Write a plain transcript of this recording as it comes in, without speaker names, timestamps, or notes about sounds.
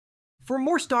For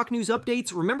more stock news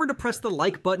updates, remember to press the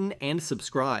like button and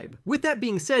subscribe. With that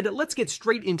being said, let's get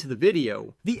straight into the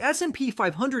video. The S&P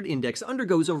 500 index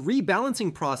undergoes a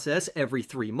rebalancing process every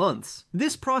 3 months.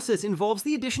 This process involves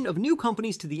the addition of new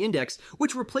companies to the index,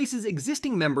 which replaces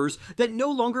existing members that no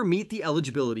longer meet the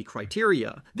eligibility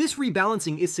criteria. This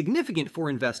rebalancing is significant for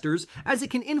investors as it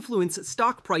can influence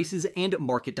stock prices and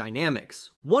market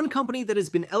dynamics. One company that has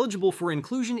been eligible for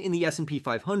inclusion in the S&P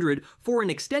 500 for an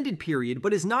extended period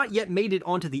but has not yet made it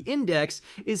onto the index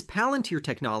is Palantir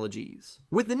Technologies.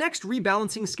 With the next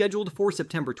rebalancing scheduled for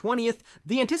September 20th,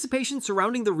 the anticipation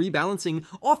surrounding the rebalancing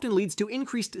often leads to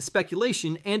increased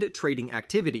speculation and trading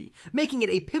activity, making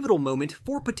it a pivotal moment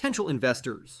for potential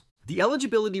investors. The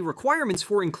eligibility requirements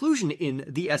for inclusion in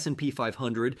the S&P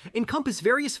 500 encompass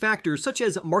various factors such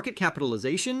as market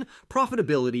capitalization,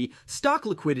 profitability, stock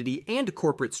liquidity, and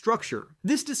corporate structure.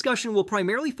 This discussion will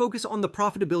primarily focus on the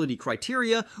profitability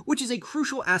criteria, which is a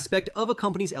crucial aspect of a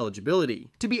company's eligibility.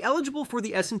 To be eligible for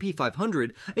the S&P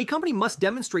 500, a company must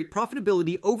demonstrate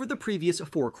profitability over the previous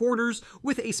 4 quarters,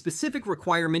 with a specific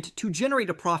requirement to generate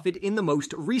a profit in the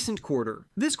most recent quarter.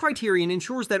 This criterion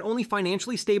ensures that only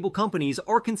financially stable companies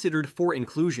are considered for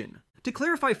inclusion. To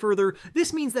clarify further,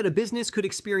 this means that a business could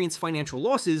experience financial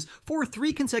losses for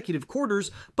 3 consecutive quarters,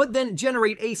 but then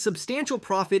generate a substantial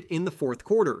profit in the 4th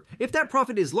quarter. If that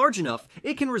profit is large enough,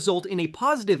 it can result in a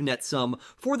positive net sum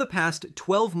for the past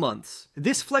 12 months.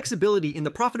 This flexibility in the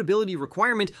profitability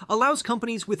requirement allows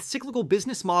companies with cyclical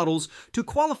business models to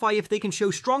qualify if they can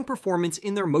show strong performance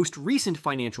in their most recent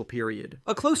financial period.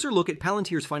 A closer look at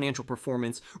Palantir's financial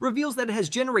performance reveals that it has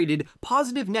generated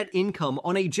positive net income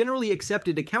on a generally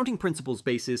accepted accounting principles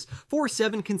basis for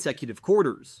 7 consecutive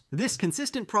quarters. This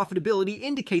consistent profitability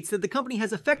indicates that the company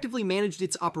has effectively managed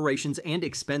its operations and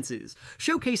expenses,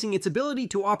 showcasing its ability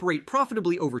to operate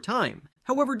profitably over time.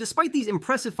 However, despite these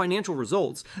impressive financial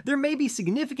results, there may be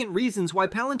significant reasons why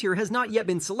Palantir has not yet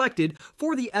been selected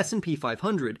for the S&P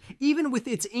 500, even with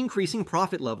its increasing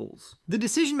profit levels. The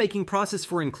decision-making process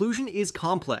for inclusion is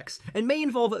complex and may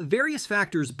involve various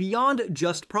factors beyond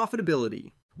just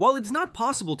profitability. While it's not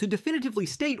possible to definitively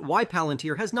state why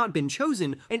Palantir has not been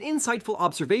chosen, an insightful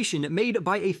observation made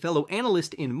by a fellow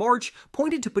analyst in March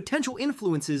pointed to potential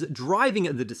influences driving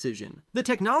the decision. The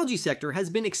technology sector has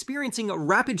been experiencing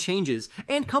rapid changes,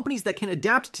 and companies that can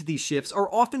adapt to these shifts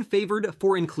are often favored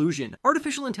for inclusion.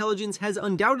 Artificial intelligence has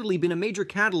undoubtedly been a major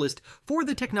catalyst for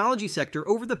the technology sector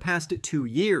over the past 2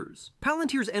 years.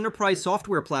 Palantir's enterprise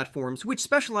software platforms, which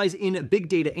specialize in big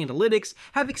data analytics,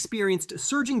 have experienced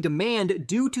surging demand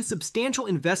due to substantial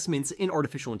investments in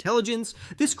artificial intelligence.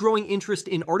 This growing interest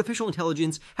in artificial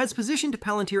intelligence has positioned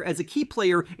Palantir as a key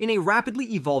player in a rapidly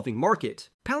evolving market.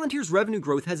 Palantir's revenue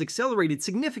growth has accelerated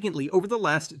significantly over the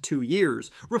last 2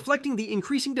 years, reflecting the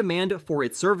increasing demand for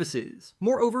its services.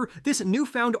 Moreover, this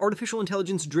newfound artificial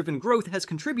intelligence-driven growth has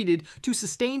contributed to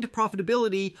sustained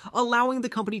profitability, allowing the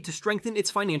company to strengthen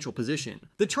its financial position.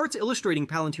 The charts illustrating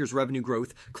Palantir's revenue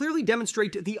growth clearly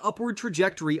demonstrate the upward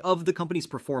trajectory of the company's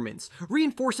performance,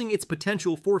 reinforcing its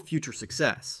potential for future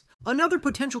success. Another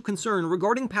potential concern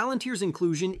regarding Palantir's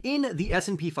inclusion in the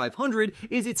S&P 500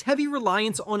 is its heavy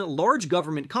reliance on large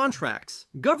government contracts.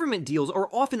 Government deals are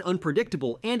often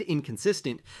unpredictable and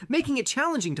inconsistent, making it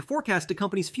challenging to forecast a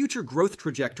company's future growth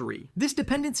trajectory. This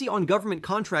dependency on government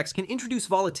contracts can introduce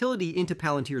volatility into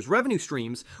Palantir's revenue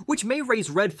streams, which may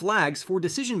raise red flags for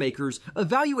decision-makers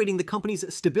evaluating the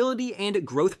company's stability and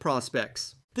growth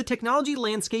prospects. The technology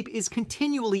landscape is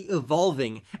continually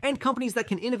evolving, and companies that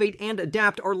can innovate and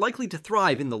adapt are likely to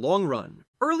thrive in the long run.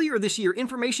 Earlier this year,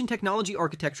 information technology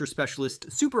architecture specialist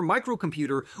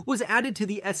Supermicrocomputer was added to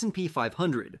the S&P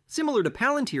 500. Similar to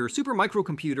Palantir,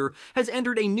 Supermicrocomputer has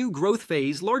entered a new growth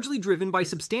phase largely driven by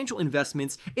substantial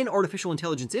investments in artificial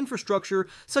intelligence infrastructure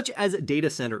such as data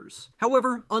centers.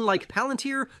 However, unlike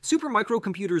Palantir,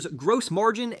 Supermicrocomputer's gross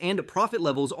margin and profit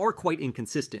levels are quite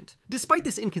inconsistent. Despite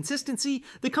this inconsistency,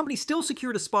 the company still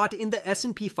secured a spot in the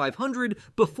S&P 500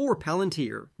 before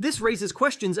Palantir. This raises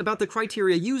questions about the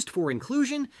criteria used for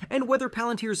inclusion and whether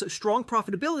Palantir's strong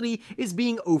profitability is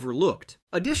being overlooked.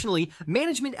 Additionally,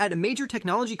 management at major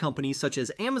technology companies such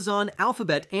as Amazon,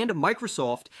 Alphabet, and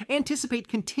Microsoft anticipate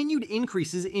continued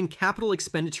increases in capital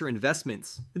expenditure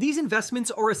investments. These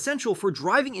investments are essential for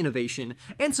driving innovation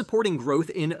and supporting growth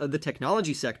in the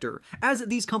technology sector. As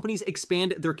these companies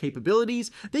expand their capabilities,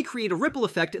 they create a ripple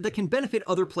effect that can benefit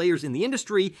other players in the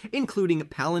industry, including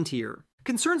Palantir.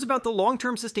 Concerns about the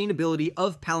long-term sustainability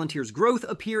of Palantir's growth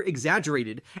appear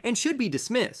exaggerated and should be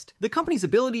dismissed. The company's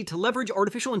ability to leverage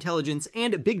artificial intelligence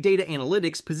and big data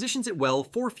analytics positions it well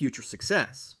for future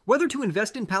success. Whether to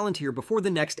invest in Palantir before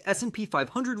the next S&P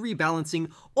 500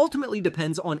 rebalancing ultimately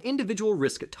depends on individual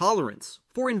risk tolerance.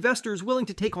 For investors willing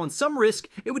to take on some risk,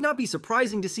 it would not be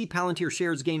surprising to see Palantir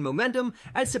shares gain momentum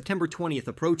as September 20th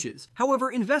approaches. However,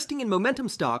 investing in momentum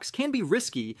stocks can be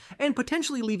risky and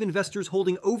potentially leave investors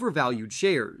holding overvalued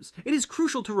shares. It is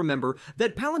crucial to remember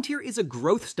that Palantir is a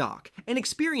growth stock and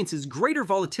experiences greater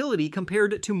volatility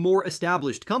compared to more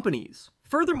established companies.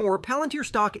 Furthermore, Palantir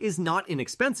stock is not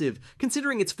inexpensive,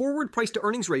 considering its forward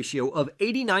price-to-earnings ratio of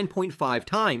 89.5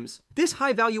 times. This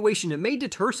high valuation may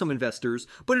deter some investors,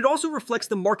 but it also reflects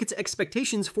the market's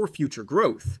expectations for future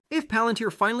growth. If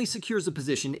Palantir finally secures a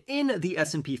position in the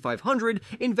S&P 500,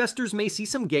 investors may see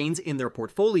some gains in their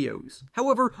portfolios.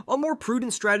 However, a more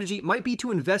prudent strategy might be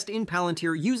to invest in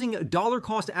Palantir using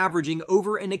dollar-cost averaging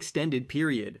over an extended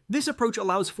period. This approach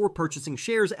allows for purchasing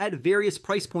shares at various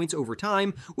price points over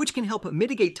time, which can help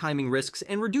mitigate timing risks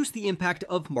and reduce the impact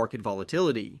of market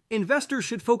volatility. Investors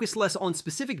should focus less on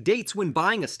specific dates when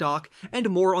buying a stock and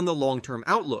more on the long-term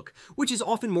outlook, which is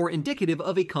often more indicative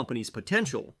of a company's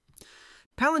potential.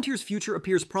 Palantir's future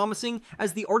appears promising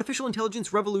as the artificial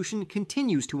intelligence revolution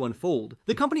continues to unfold.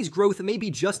 The company's growth may be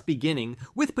just beginning,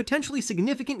 with potentially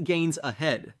significant gains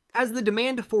ahead. As the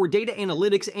demand for data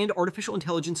analytics and artificial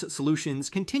intelligence solutions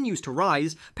continues to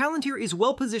rise, Palantir is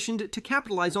well positioned to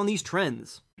capitalize on these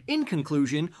trends. In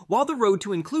conclusion, while the road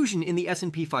to inclusion in the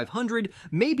S&P 500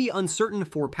 may be uncertain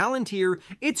for Palantir,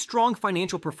 its strong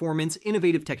financial performance,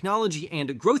 innovative technology,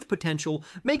 and growth potential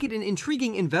make it an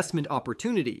intriguing investment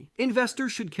opportunity.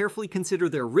 Investors should carefully consider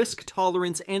their risk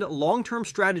tolerance and long-term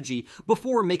strategy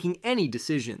before making any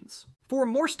decisions. For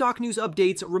more stock news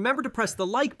updates, remember to press the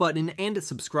like button and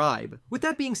subscribe. With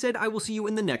that being said, I will see you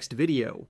in the next video.